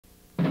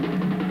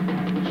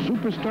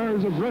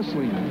Superstars of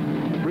Wrestling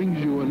brings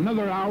you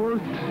another hour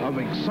of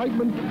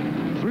excitement,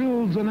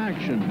 thrills, and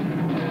action.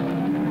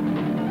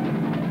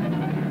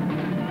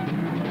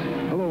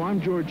 Hello,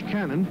 I'm George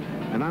Cannon,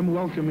 and I'm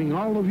welcoming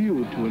all of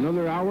you to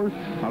another hour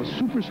of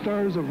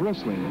Superstars of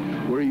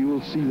Wrestling, where you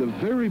will see the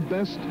very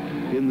best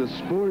in the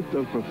sport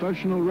of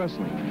professional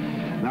wrestling.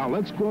 Now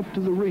let's go up to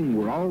the ring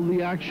where all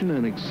the action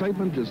and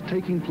excitement is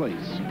taking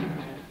place.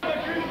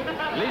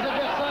 Les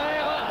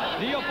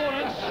adversaires, the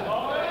opponents.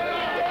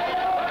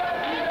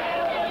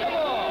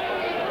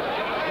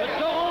 De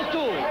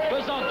Toronto,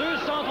 pesant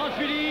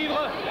 238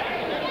 livres.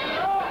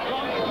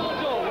 From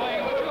Toronto,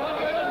 weighing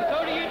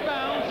 238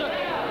 pounds,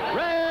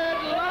 Red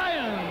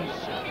Lions.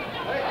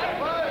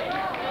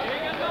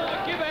 Également de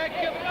Québec,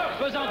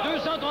 pesant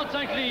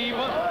 235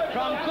 livres.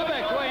 From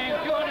Quebec, weighing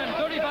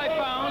 235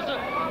 pounds,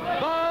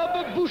 Bob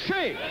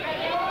Boucher.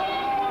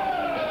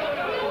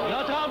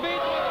 Notre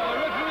arbitre, le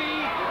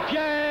referee,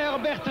 Pierre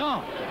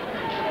Bertrand.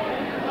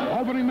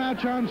 Opening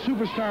match on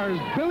Superstars,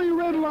 Billy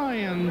Red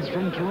Lions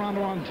from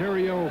Toronto,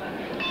 Ontario,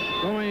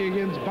 going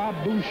against Bob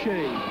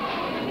Boucher.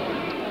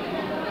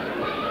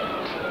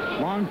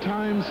 Long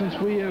time since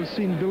we have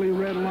seen Billy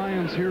Red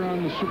Lions here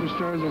on the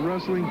Superstars of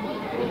Wrestling.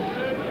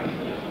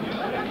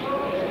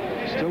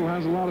 Still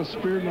has a lot of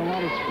spirit and a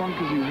lot of spunk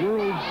as he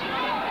whirls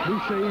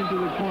Boucher into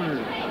the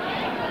corner.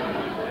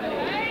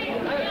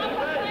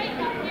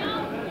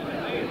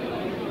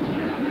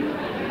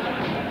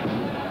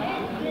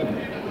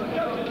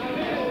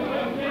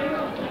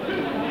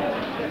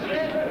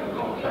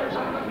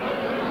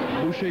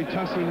 Boucher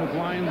tussling with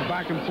Lions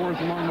back and forth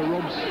along the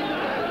ropes.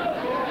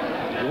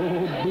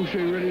 Oh,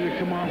 Boucher ready to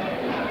come off.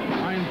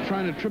 Lions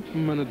trying to trip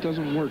him, and it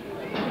doesn't work.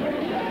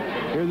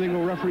 Here they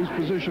go, referee's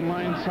position.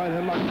 Lions side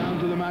headlock down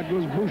to the mat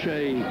goes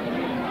Boucher.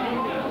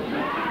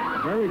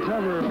 Very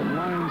clever of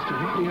Lions to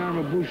hit the arm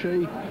of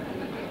Boucher.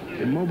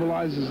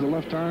 Immobilizes the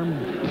left arm.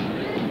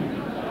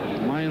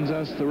 Lions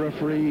asks the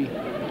referee,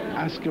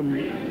 ask him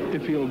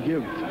if he'll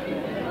give.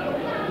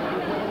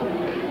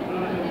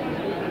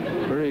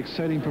 Very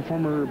exciting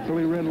performer,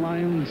 Billy Red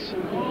Lions.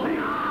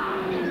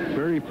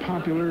 Very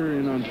popular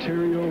in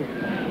Ontario,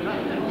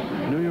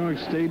 New York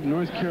State,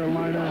 North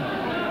Carolina.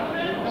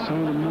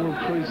 Some of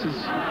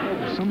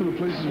the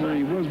places where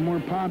he was more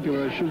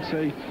popular, I should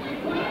say.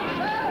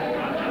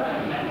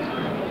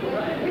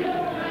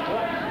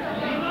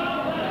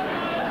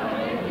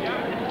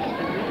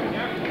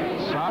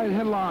 Side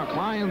headlock,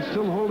 Lions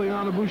still holding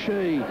on to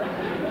Boucher.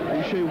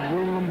 Boucher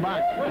whirling him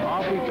back.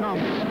 Off he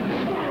comes.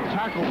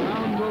 Tackle,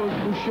 down goes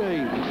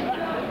Boucher.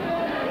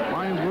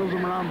 Lions whirls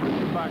him around, brings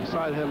him back,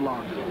 side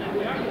headlock.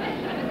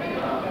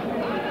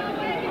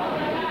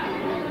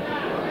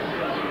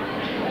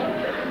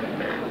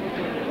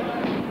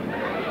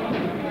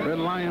 Red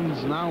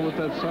Lions now with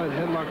that side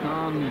headlock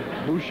on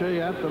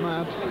Boucher at the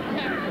mat.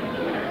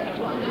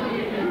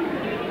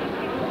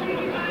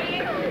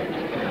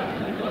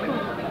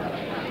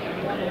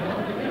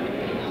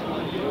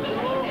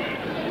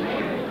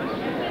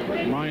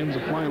 Lions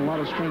applying a lot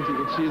of strength. You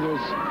can see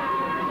those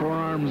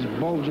forearms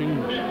bulging,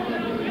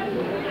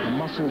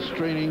 muscles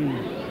straining.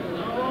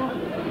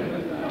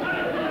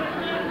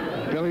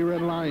 Billy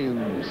Red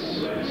Lions,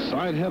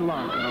 side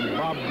headlock on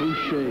Bob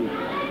Boucher.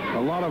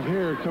 A lot of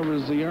hair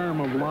covers the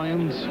arm of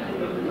Lions.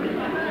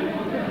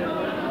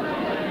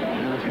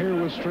 And if hair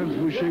was strength,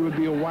 Boucher would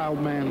be a wild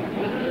man.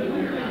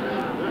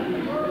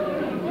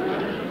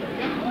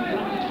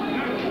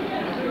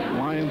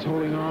 Lions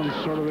holding on,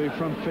 sort of a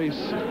front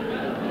face.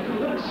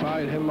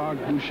 Side headlock,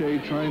 Boucher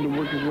trying to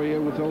work his way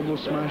out with elbow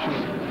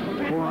smashes,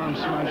 forearm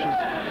smashes.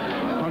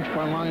 Punch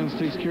by Lions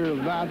takes care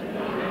of that.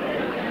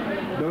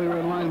 Billy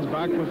Red Lions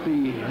back with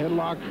the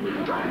headlock,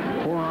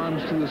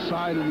 forearms to the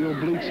side of the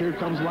obliques. Here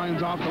comes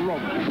Lions off the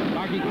rope.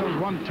 Back he comes,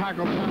 one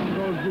tackle, down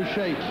goes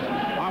Boucher.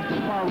 Off the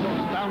far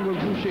ropes, down goes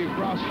Boucher,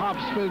 cross, hop,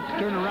 spin,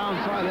 turn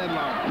around, side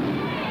headlock.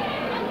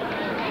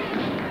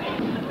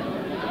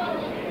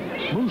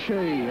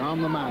 Boucher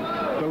on the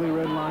mat, Billy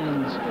Red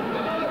Lions.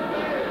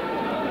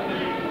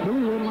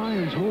 Billy Red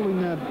Lions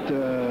holding that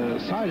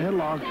side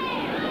headlock.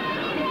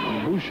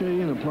 Boucher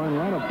and applying a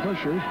lot of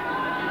pressure.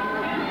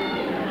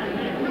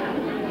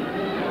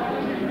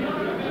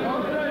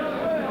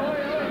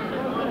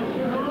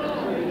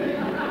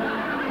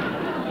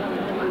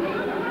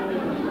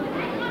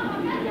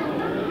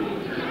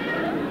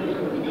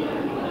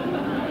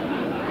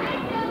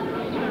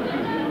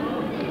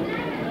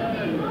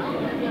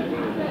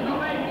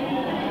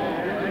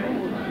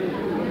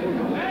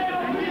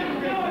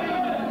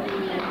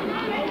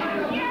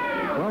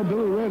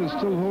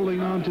 Still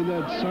holding on to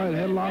that side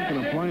headlock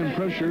and applying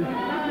pressure.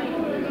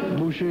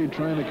 Boucher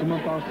trying to come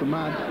up off the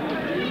mat.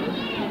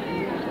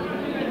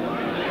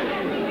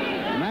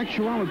 In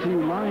actuality,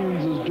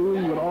 Lions is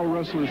doing what all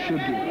wrestlers should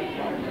do.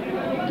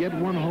 Get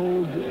one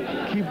hold,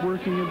 keep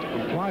working it,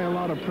 apply a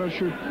lot of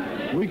pressure,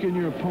 weaken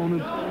your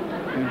opponent,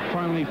 and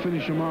finally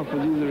finish him off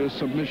with either a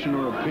submission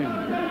or a pin.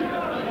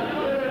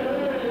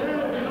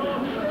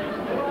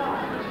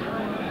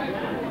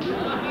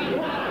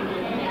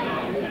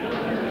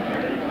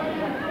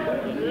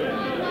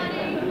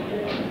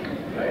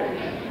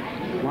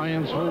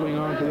 Lyons holding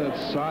on to that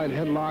side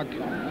headlock,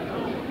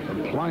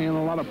 applying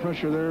a lot of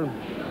pressure there.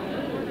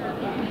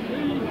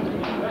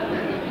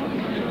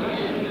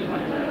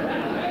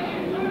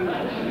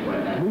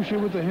 Boucher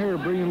with the hair,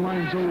 bringing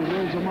Lyons over,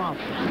 rolls him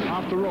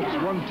off the ropes.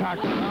 One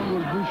tackle, down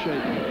goes Boucher.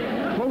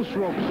 Close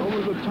ropes,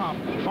 over the top.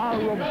 Far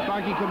ropes,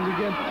 back he comes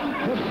again.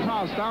 Hip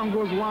toss, down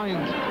goes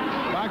Lyons.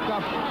 Back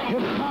up,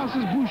 hip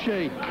tosses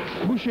Boucher.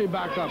 Boucher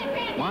back up.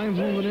 Lyons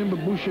moving in,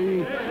 but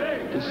Boucher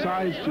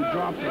decides to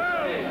drop it.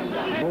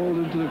 Bowled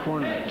into the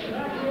corner.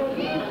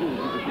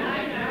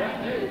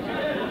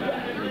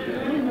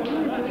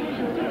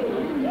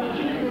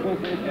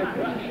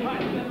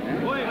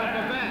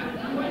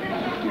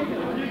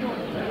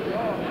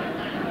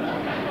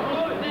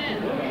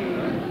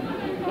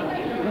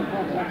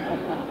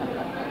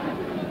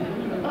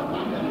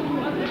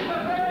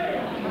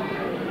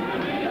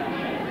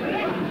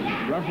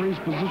 Referee's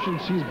position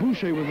sees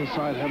Boucher with a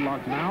side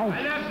headlock now.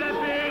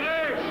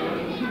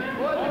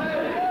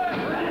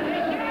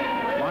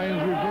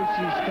 Lyons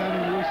reverses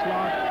standing wrist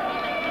lock.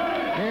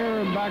 Hair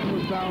and back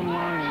goes down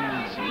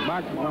Lyons.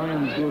 Back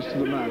Lyons goes to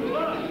the mat.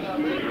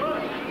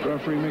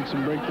 Referee makes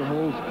him break the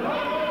hold.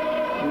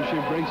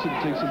 Boucher breaks it,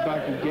 takes it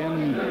back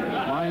again.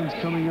 Lyons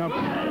coming up,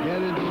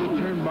 head into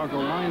the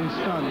turnbuckle. Lyons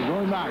stunned,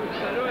 going back.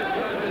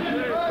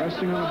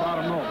 Resting on the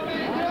bottom rope.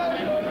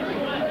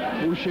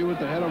 Boucher with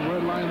the head of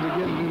red Lyons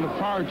again in the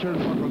far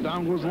turnbuckle.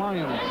 Down goes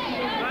Lyons.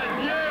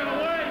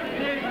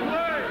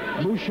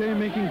 Boucher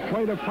making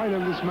quite a fight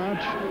of this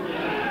match.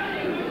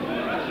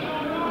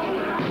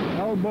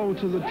 Elbow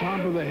to the top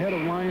of the head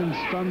of Lyons,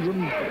 stuns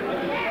him.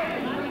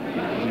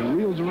 He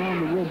reels around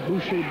the rope.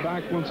 Boucher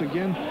back once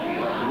again,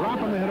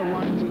 dropping the head of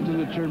Lyons into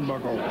the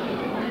turnbuckle.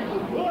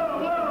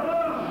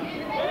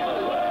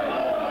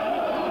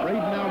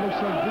 Right now,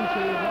 looks like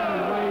Boucher is on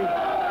his way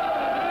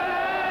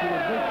to a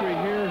victory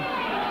here.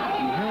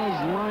 He has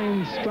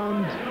Lyons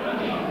stunned.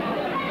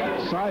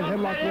 Side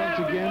headlock once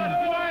again.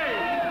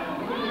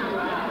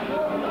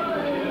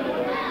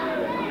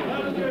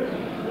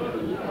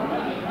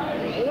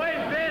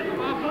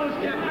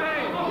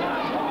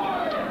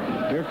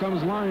 Here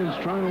comes Lyons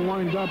trying to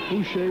wind up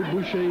Boucher.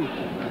 Boucher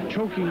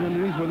choking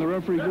underneath when the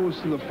referee goes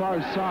to the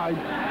far side.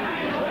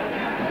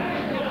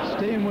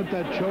 Staying with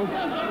that choke.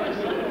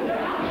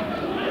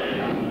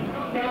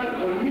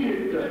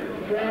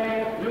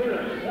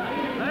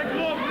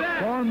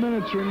 4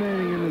 minutes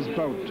remaining in this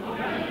bout.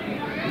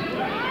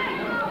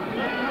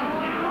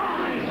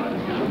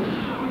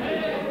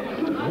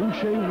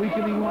 Boucher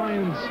weakening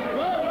Lyons.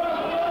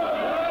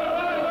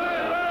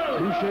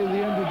 Boucher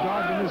the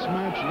underdog in this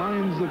match.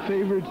 Lyons the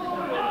favorite.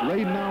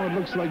 Right now it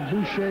looks like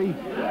Boucher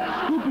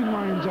scooping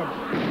Lyons up.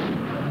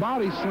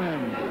 Body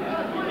slam.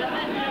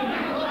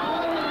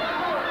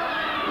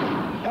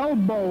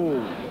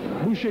 Elbow.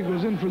 Boucher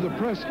goes in for the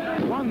press.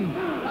 1,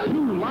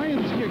 2.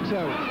 Lyons kicks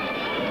out.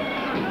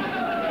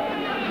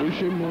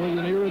 Boucher more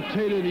than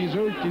irritated. He's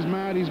hurt. He's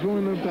mad. He's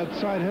going up that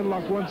side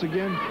headlock once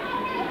again.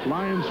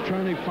 Lyons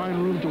trying to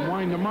find room to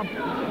wind him up.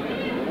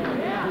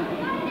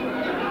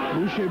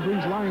 Boucher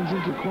brings Lyons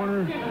into the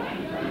corner.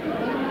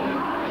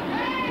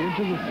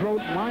 Into the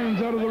throat.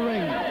 Lyons out of the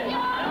ring.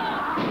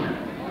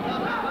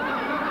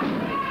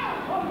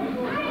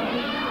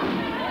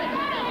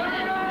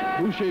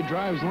 Boucher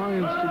drives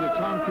Lyons to the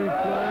concrete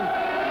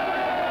floor.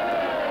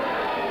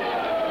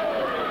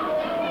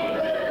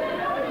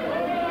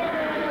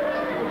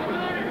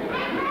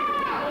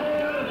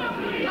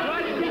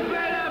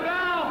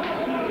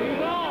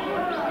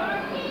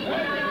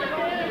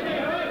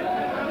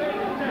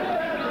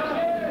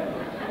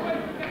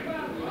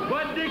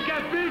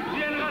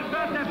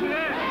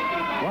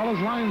 Well, as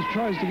Lyons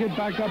tries to get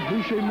back up,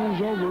 Boucher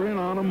moves over in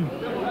on him.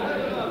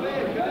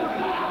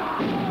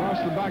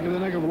 Across the back of the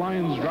neck of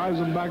Lyons, drives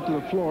him back to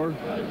the floor.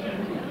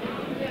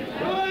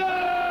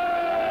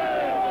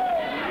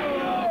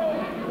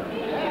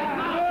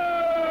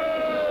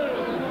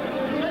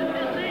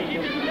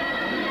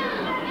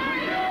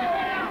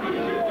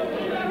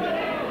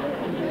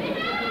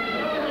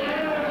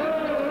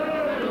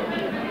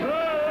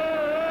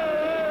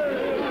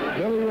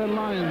 Billy Red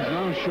Lyons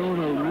now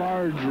showing a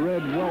large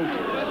red welt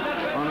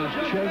on his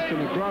chest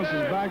and across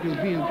his back, is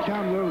being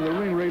counted out of the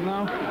ring right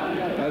now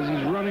as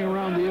he's running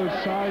around the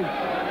outside,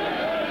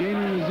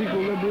 gaining his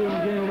equilibrium,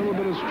 gaining a little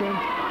bit of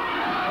strength.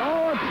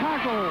 Oh, a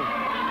tackle!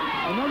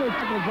 Another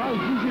tackle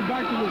drives Boucher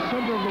back to the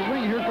center of the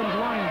ring. Here comes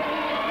Lyons.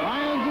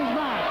 Lyons is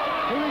back.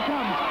 Here he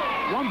comes.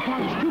 1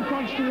 punch, 2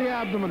 punch to the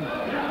abdomen.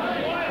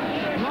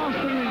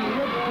 Across the ring, he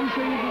rips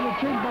Boucher into the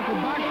turnbuckle,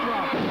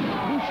 backdrop.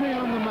 Boucher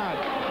on the mat.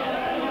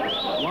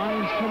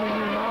 Lyons coming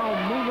in now,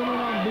 moving in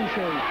on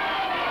Boucher.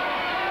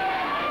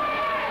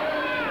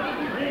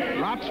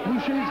 Drops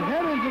Boucher's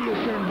head into the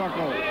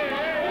turnbuckle.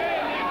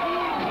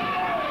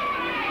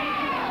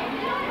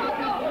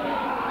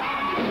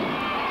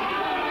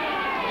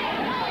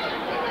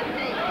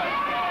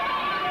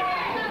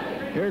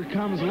 Here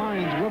comes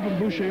Lyons, whipping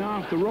Boucher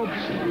off the ropes.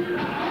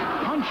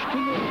 Punch to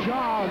the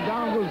jaw,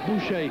 down goes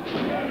Boucher.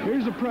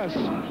 Here's the press,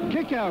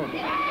 kick out.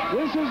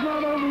 This is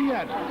not over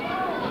yet.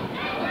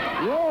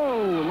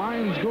 Whoa!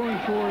 Lyons going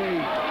for a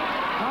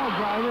foul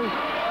driver.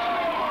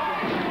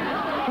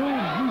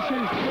 Pulls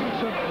Boucher's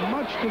face up,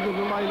 much to the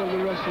delight of the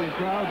wrestling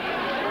crowd.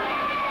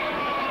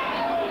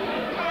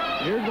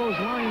 Here goes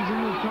Lyons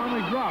in the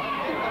atomic drop.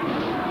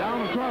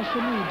 Down across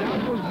the knee.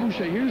 Down goes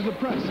Boucher. Here's the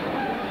press.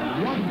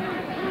 One.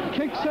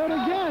 Kicks out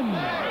again.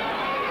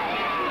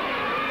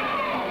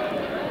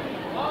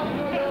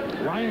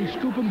 Lyons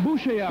scooping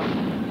Boucher out.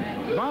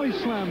 Body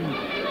slam.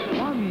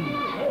 One.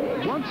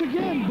 Once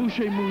again,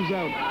 Boucher moves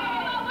out.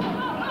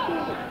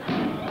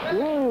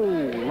 Whoa!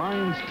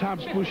 Lyons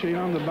taps Boucher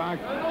on the back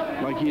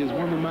like he has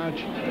won the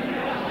match.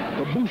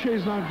 But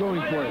Boucher's not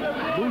going for it.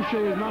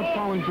 Boucher is not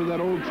falling for that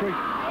old trick.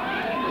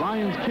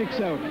 Lyons kicks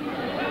out.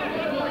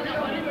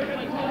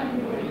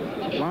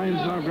 Lyons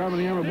now grabbing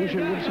the arm of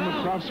Boucher, whips him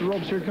across the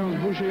ropes. Here comes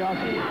Boucher off.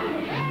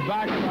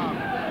 Back drop.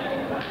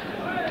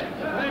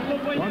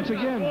 Once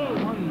again,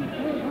 one.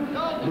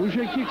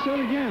 Boucher kicks out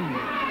again.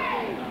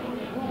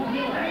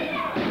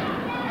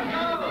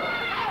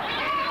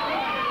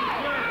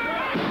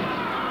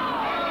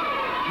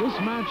 This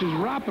match is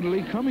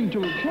rapidly coming to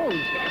a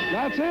close.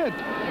 That's it.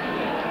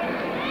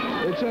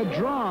 It's a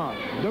draw.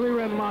 Billy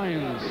Red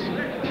Lyons,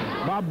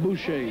 Bob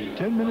Boucher,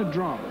 10-minute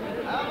draw.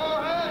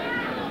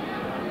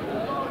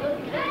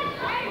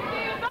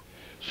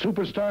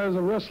 Superstars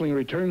of Wrestling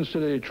returns to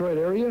the Detroit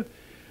area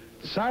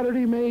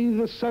Saturday, May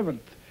the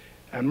 7th.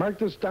 And mark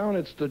this down,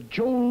 it's the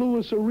Joe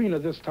Louis Arena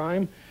this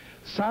time.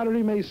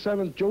 Saturday, May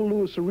 7th, Joe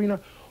Louis Arena.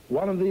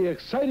 One of the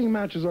exciting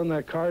matches on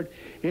that card,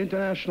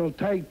 International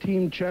Tag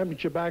Team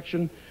Championship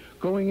action.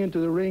 Going into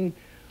the ring,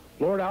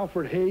 Lord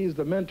Alfred Hayes,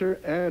 the mentor,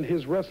 and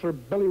his wrestler,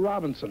 Billy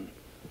Robinson.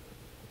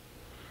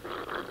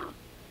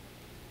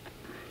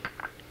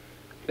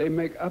 They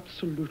make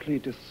absolutely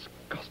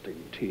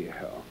disgusting tea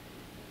here.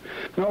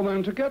 Now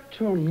then, to get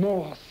to a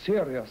more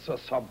serious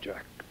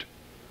subject.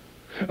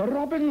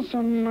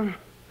 Robinson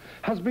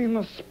has been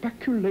the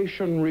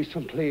speculation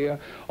recently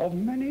of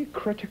many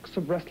critics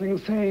of wrestling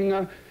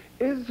saying,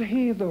 is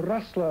he the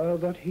wrestler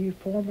that he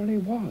formerly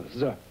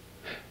was?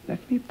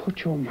 Let me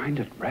put your mind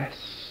at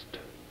rest.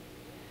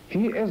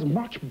 He is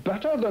much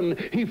better than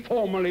he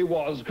formerly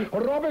was.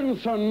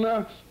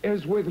 Robinson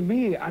is with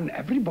me, and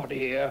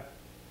everybody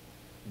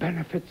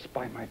benefits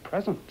by my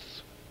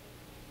presence.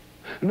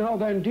 Now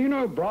then,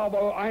 Dino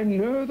Bravo, I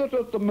know that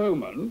at the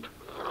moment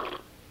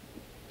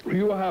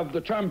you have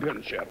the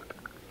championship.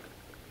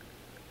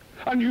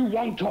 And you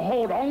want to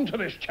hold on to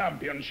this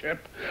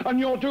championship, and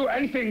you'll do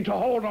anything to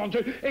hold on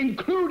to,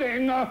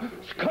 including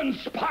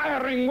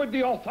conspiring with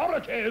the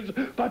authorities.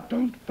 But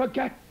don't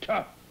forget,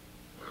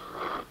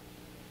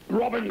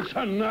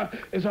 Robinson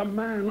is a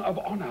man of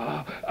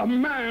honor, a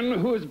man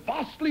who is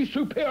vastly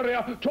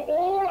superior to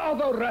all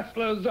other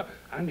wrestlers,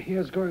 and he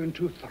is going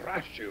to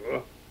thrash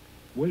you.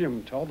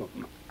 William, tell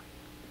them.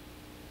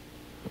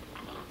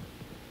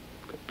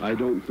 I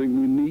don't think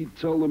we need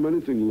tell them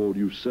anything, Lord.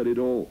 You said it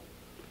all.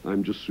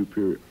 I'm just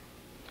superior.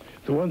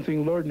 The one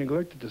thing Lord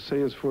neglected to say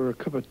is for a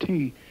cup of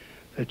tea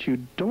that you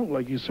don't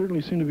like. You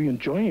certainly seem to be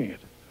enjoying it.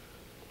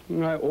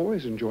 I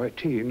always enjoy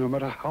tea, no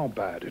matter how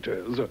bad it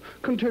is.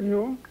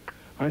 Continue.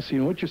 I see.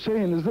 And what you're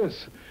saying is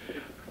this.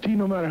 Tea,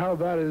 no matter how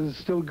bad it is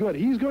still good.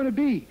 He's going to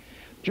be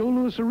Joe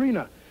Louis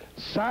Arena,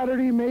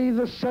 Saturday, May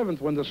the 7th,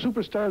 when the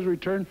Superstars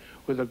return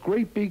with a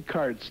great big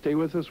card. Stay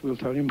with us. We'll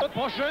tell you more. Le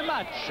prochain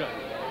match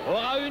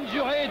aura une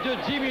durée de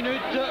 10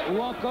 minutes ou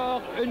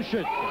encore une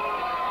chute.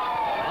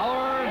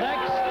 Our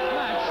next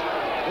match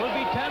will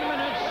be 10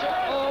 minutes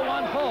or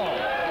 1-4.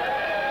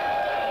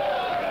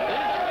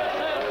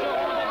 L'adversaire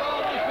seront des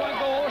bords du coin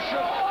gauche,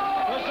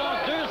 pesant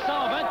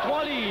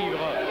 223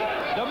 livres.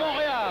 De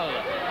Montréal,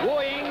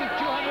 weighing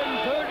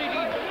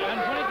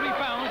 223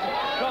 pounds.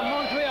 From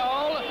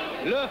Montreal,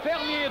 le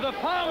fermier, the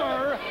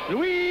farmer,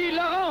 Louis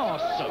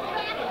Laurence.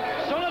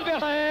 Son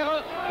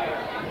adversaire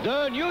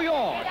de New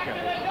York,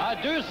 à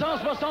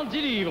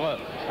 270 livres,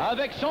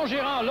 avec son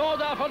gérant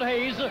Lord Alfred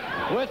Hayes,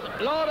 with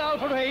Lord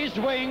Alfred Hayes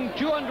weighing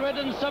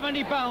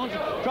 270 pounds,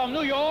 from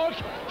New York,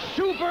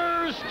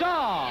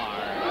 Superstar.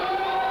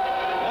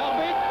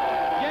 L'arbitre,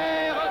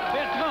 Pierre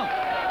Bertrand.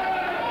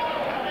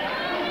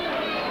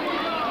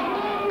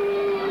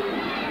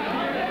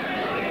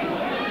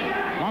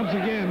 Once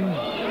again,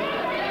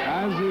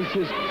 as is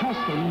his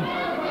custom,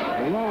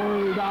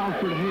 Lord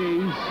Alfred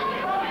Hayes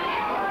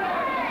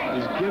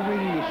is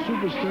giving the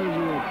Superstars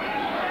of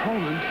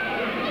opponent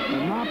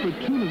an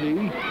opportunity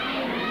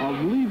of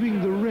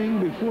leaving the ring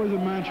before the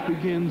match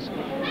begins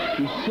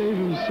to save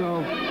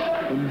himself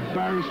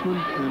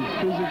embarrassment and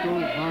physical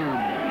harm.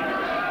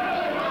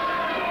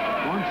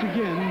 Once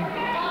again,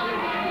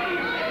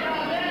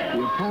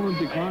 the opponent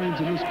declines.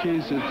 In this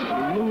case, it's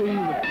Louis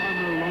the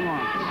Farmer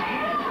Laurence.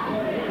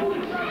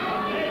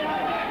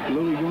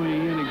 Louis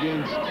going in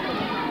against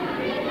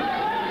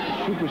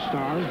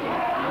Superstar.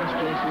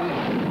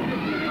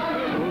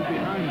 Goes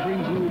behind,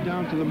 brings Louis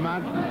down to the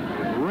mat.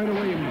 Right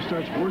away, and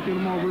starts working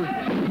him over.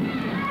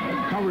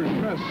 Covered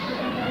press,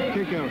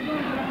 kick out.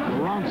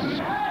 Laurence is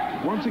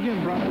once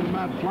again brought to the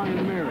mat, flying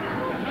the mirror.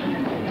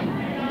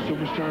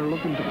 Superstar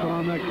looking to put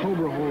on that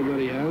cobra hold that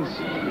he has.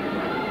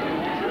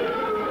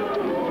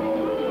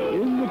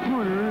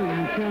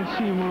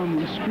 see him on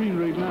the screen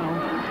right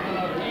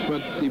now,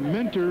 but the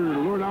mentor,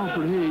 Lord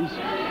Alfred Hayes,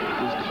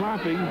 is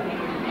clapping,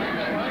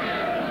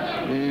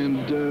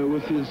 and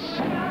with his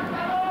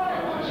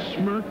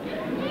smirk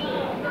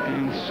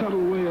and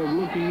subtle way of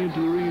looking into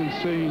the ring and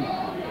saying,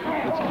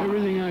 "It's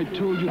everything I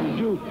told you to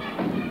do."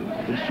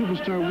 The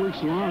Superstar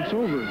works Laurence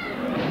over.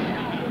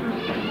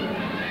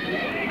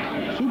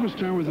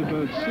 Superstar with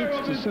about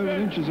 6 to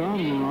 7 inches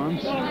on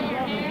Laurence,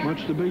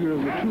 much the bigger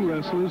of the two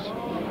wrestlers.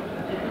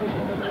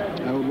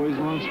 Outweighs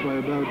Laurence by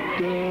about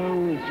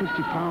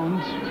 50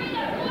 pounds.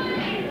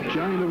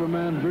 Giant of a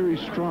man, very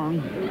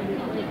strong.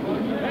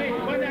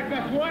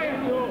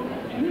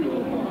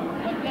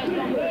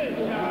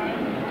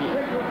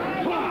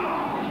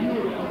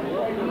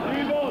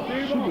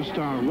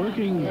 Superstar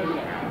working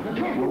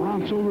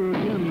Laurence over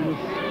again with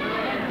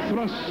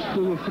thrusts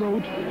to the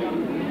throat.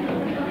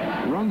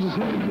 Runs his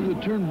head into the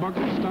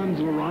turnbuckle, stuns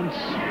Laurence.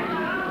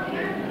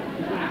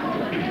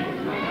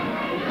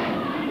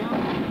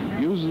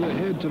 Uses the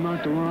head to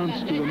knock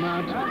Laurence to the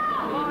mat.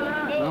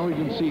 Now we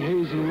can see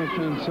Hayes on the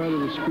left-hand side of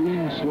the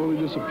screen, slowly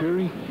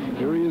disappearing.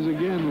 Here he is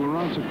again,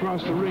 Laurence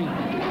across the ring.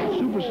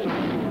 Superstar.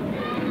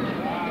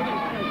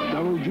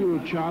 Double judo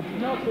chop.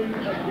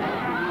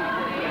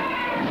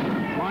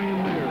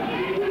 Flying there.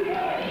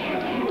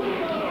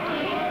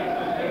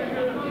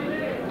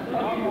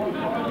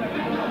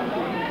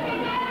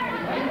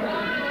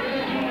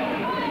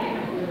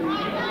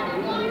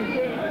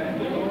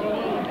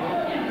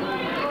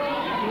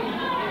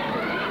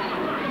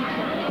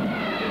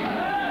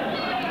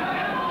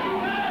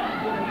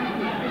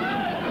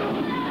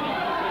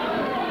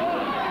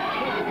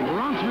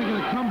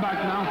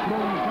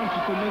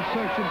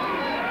 Midsection.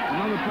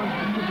 Another punch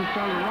from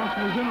Superstar. Laurence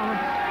was in on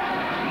it.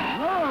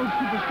 Whoa,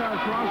 Superstar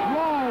cross.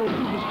 Whoa,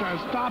 Superstar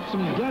stops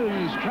him dead in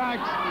his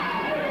tracks.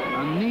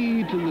 A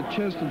knee to the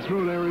chest and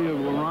throat area of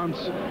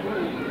Laurence.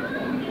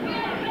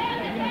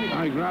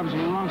 Now he grabs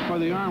Laurence by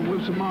the arm,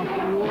 whips him off.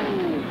 Whoa,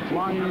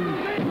 flying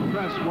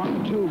press.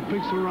 1, 2,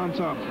 picks Laurence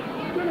up.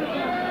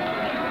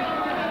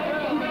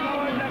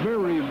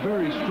 Very,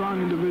 very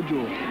strong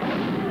individual.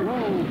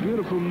 Whoa,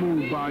 beautiful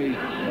move by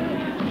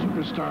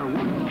Superstar.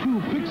 1,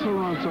 2, picks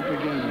Laurence up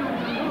again.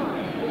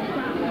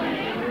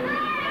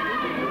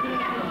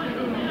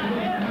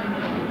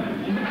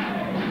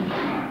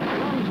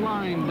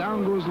 Clothesline,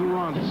 down goes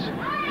Laurence.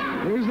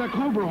 There's that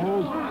Cobra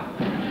hold.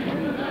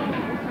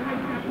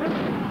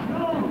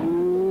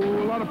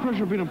 Ooh, a lot of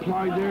pressure being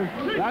applied there.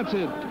 That's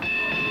it.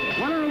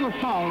 One another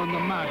foul in the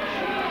match.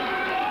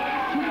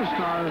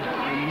 Superstar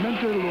and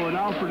mentor Lord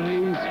Alfred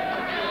Hayes.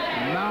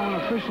 And now an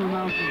official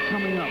announcement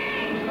coming up.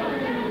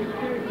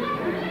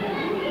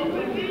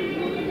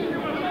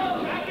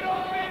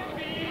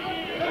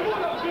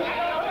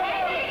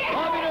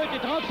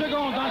 30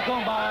 seconds dans le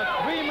combat.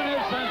 3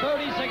 minutes and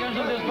 30 seconds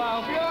in this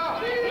bout.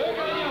 Le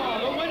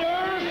gagnant, the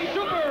winner,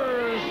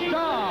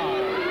 Superstar.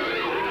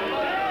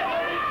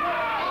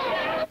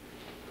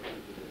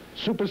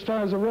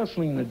 Superstars of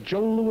Wrestling, the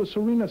Joe Louis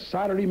Arena,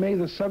 Saturday, May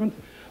the 7th.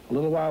 A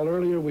little while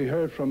earlier, we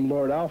heard from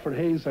Lord Alfred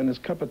Hayes and his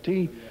cup of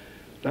tea.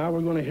 Now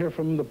we're going to hear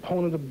from the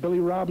opponent of Billy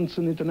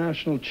Robinson,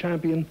 international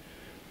champion,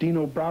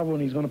 Dino Bravo,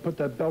 and he's going to put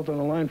that belt on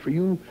the line for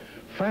you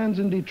fans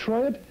in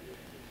Detroit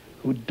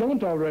who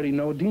don't already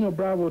know. Dino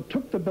Bravo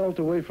took the belt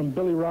away from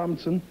Billy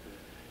Robinson,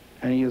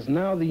 and he is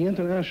now the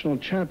international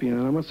champion.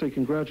 And I must say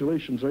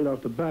congratulations right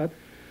off the bat.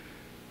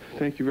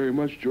 Thank you very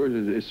much, George.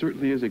 It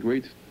certainly is a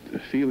great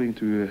feeling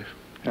to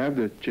have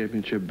the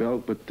championship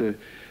belt, but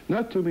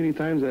not too many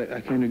times I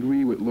can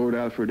agree with Lord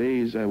Alfred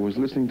Hayes. I was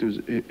listening to his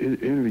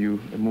interview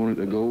a moment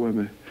ago,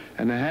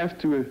 and I have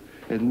to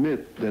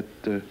admit that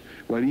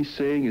what he's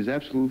saying is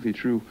absolutely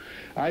true.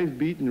 I've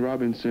beaten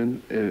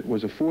Robinson. It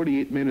was a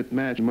 48-minute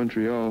match in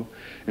Montreal,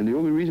 and the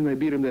only reason I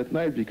beat him that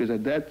night because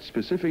at that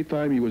specific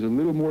time he was a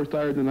little more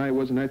tired than I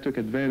was, and I took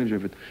advantage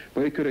of it.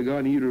 But it could have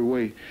gone either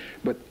way.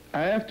 But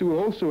I have to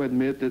also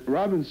admit that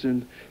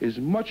Robinson is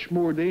much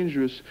more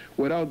dangerous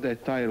without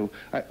that title.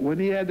 When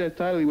he had that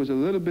title, he was a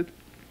little bit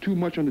too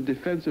much on the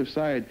defensive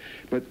side.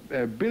 But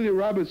Billy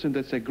Robinson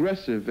that's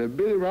aggressive,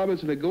 Billy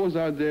Robinson that goes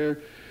out there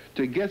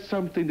to get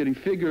something that he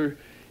figure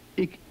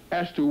he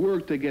has to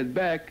work to get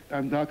back,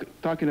 I'm not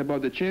talking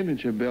about the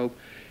championship belt,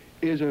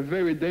 is a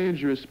very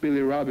dangerous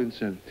Billy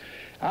Robinson.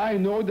 I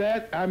know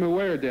that, I'm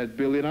aware of that,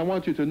 Billy, and I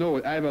want you to know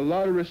it. I have a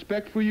lot of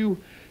respect for you.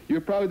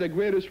 You're probably the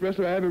greatest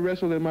wrestler I ever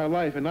wrestled in my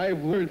life, and I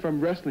have learned from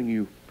wrestling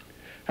you.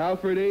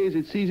 Alfred Hayes,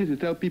 it's easy to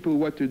tell people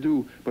what to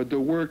do, but the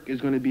work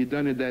is going to be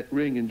done in that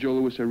ring in Joe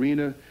Louis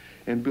Arena,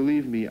 and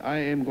believe me, I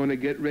am going to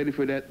get ready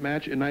for that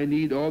match, and I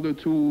need all the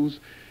tools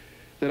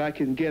that I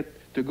can get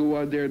to go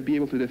out there and be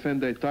able to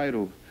defend that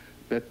title.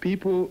 That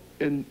people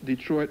in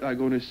Detroit are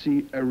going to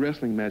see a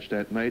wrestling match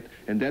that night,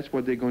 and that's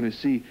what they're going to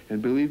see.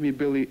 And believe me,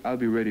 Billy, I'll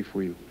be ready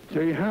for you.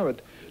 There you have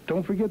it.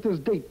 Don't forget this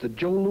date, the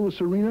Joe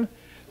Louis Arena,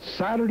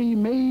 Saturday,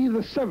 May the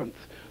 7th.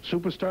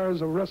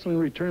 Superstars of Wrestling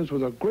returns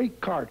with a great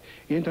card,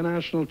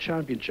 International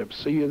Championship.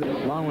 See you there.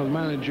 Along with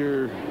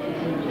manager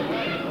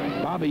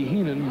Bobby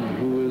Heenan,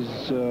 who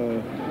is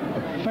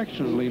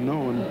affectionately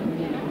known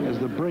as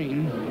the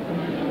Brain.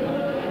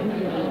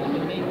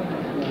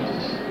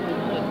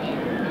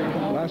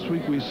 Last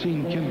week we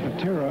seen Ken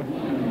Patera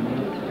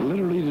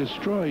literally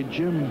destroy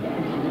Jim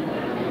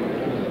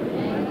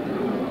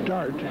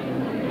Dart.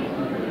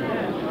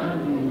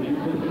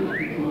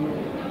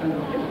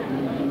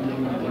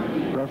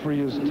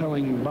 Referee is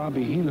telling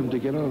Bobby Heenan to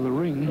get out of the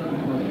ring.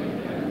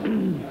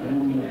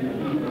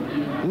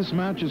 This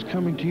match is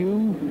coming to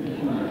you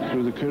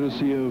through the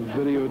courtesy of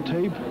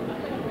videotape,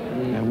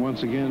 and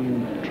once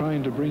again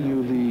trying to bring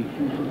you the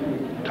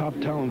top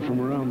talent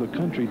from around the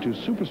country to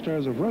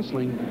Superstars of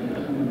Wrestling.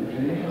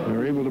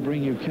 We're able to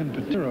bring you Ken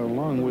Patera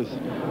along with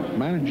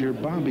manager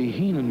Bobby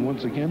Heenan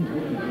once again.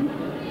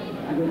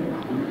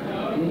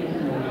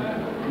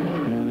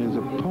 And his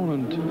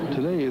opponent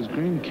today is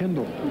Graham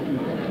Kendall.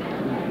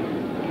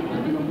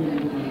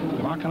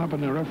 Locking up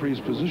in the referee's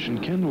position,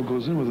 Kendall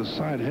goes in with a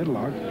side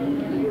headlock.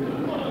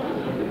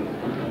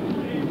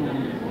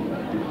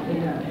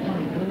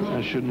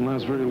 That shouldn't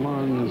last very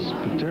long as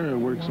Patera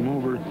works him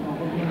over.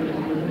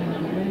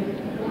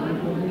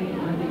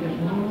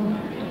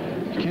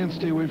 Can't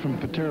stay away from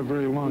Patera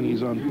very long.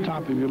 He's on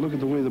top. If you look at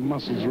the way the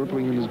muscles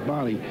rippling in his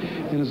body,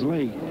 in his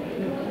leg.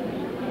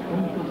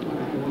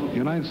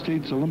 United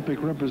States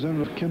Olympic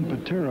representative Ken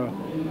Patera,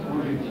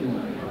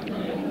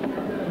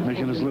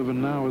 making his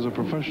living now as a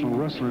professional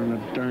wrestler, and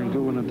a darn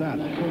good one at that.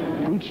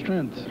 Brute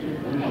strength,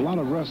 a lot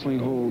of wrestling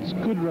holds,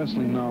 good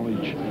wrestling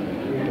knowledge.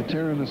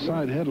 Patera in a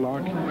side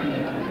headlock.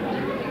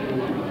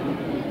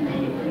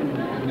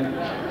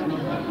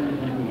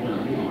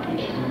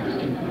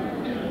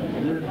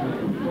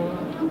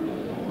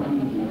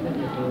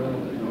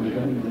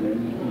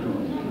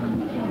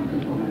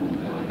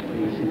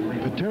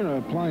 Patera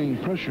applying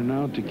pressure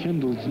now to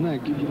Kendall's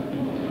neck.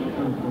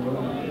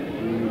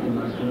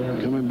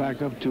 Coming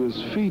back up to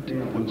his feet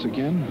once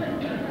again.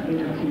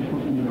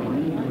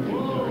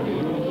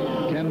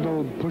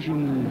 Kendall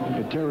pushing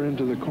Patera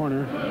into the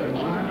corner.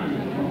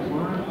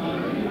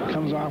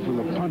 Comes off with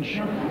a punch.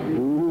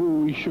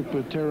 Ooh, he shook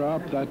Patera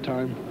up that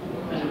time.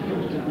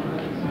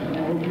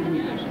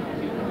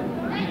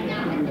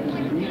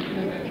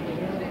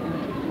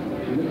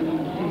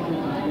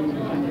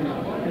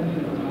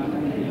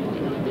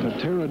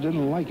 Patera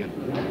didn't like it.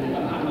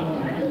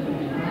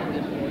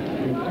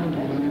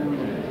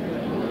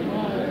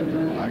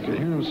 I could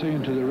hear him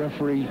saying to the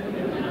referee,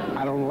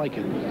 "I don't like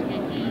it."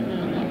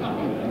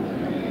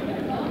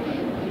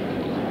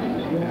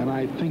 And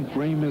I think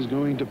Graham is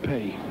going to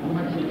pay.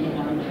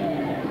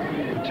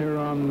 Patera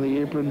on the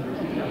apron,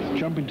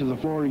 jumping to the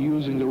floor,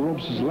 using the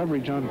ropes as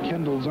leverage on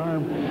Kendall's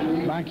arm.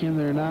 Back in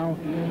there now.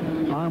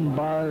 Arm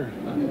bar,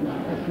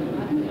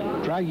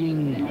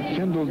 dragging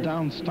Kendall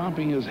down,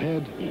 stomping his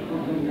head.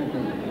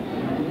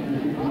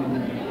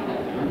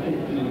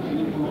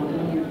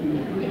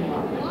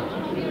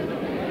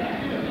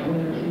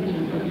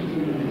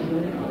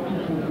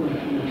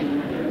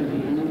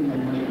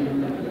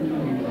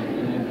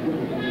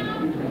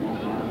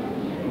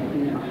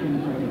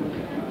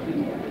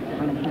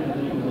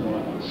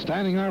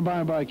 Standing arm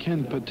bar by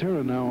Ken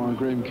Patera now on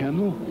Graham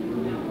Kendall.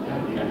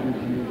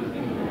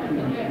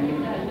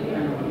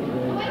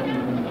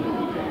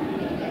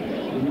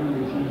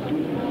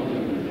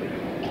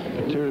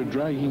 Patera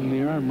dragging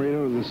the arm right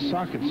out of the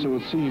socket, so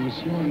it seems.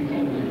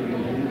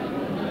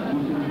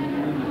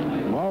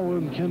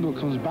 Walwyn Kendall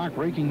comes back,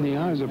 raking the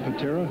eyes of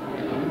Patera.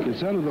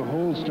 Gets out of the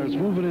hole, starts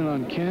moving in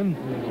on Ken.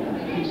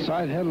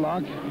 Side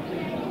headlock.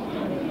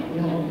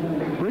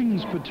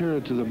 Brings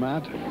Patera to the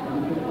mat.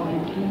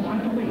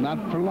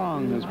 Not for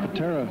long as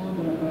Patera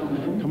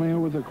coming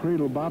out with a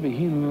cradle. Bobby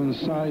Heenan on the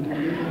side,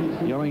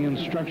 yelling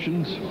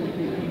instructions.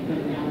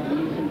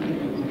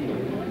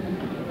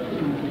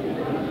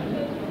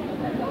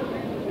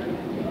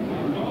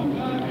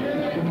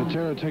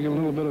 Patera taking a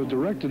little bit of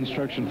direct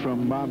instruction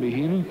from Bobby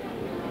Heenan.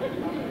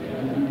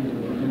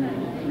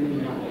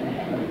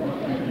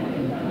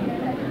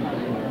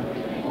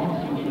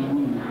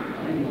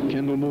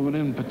 Kendall moving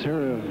in.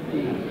 Patera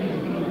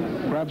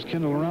grabs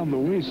Kendall around the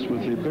waist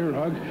with a bear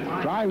hug,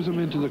 drives him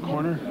into the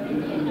corner,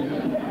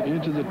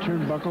 into the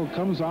turnbuckle,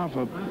 comes off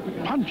a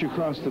punch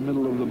across the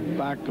middle of the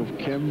back of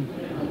Ken.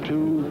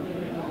 Two,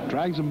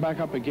 drags him back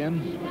up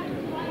again.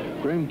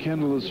 Graham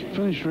Kendall is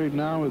finished right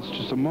now. It's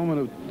just a moment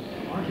of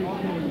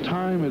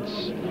time.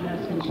 It's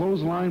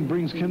clothesline,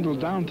 brings Kendall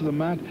down to the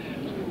mat.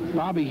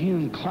 Bobby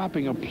Heenan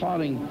clapping,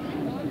 applauding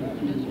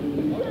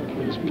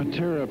as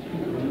Patera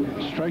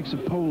strikes a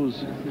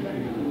pose,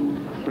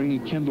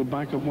 bringing Kendall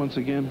back up once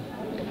again.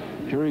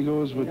 Here he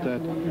goes with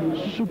that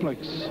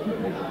suplex.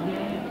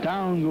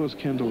 Down goes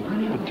Kendall.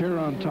 Patera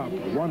on top.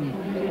 1,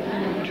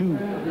 2,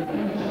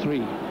 3.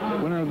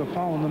 Winner of the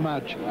fall in the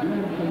match,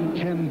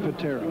 Ken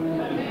Patera.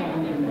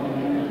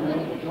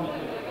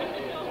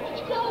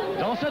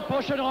 Dans cette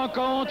prochaine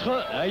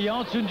rencontre,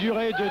 ayant une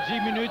durée de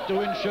 10 minutes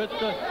ou une chute,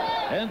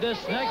 in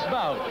this next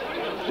bout,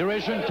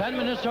 duration 10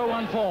 minutes or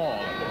 1 fall.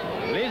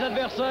 Les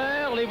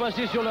adversaires, les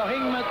voici sur le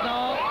ring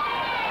maintenant.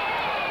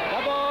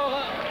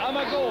 D'abord, à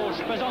ma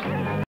gauche, présente...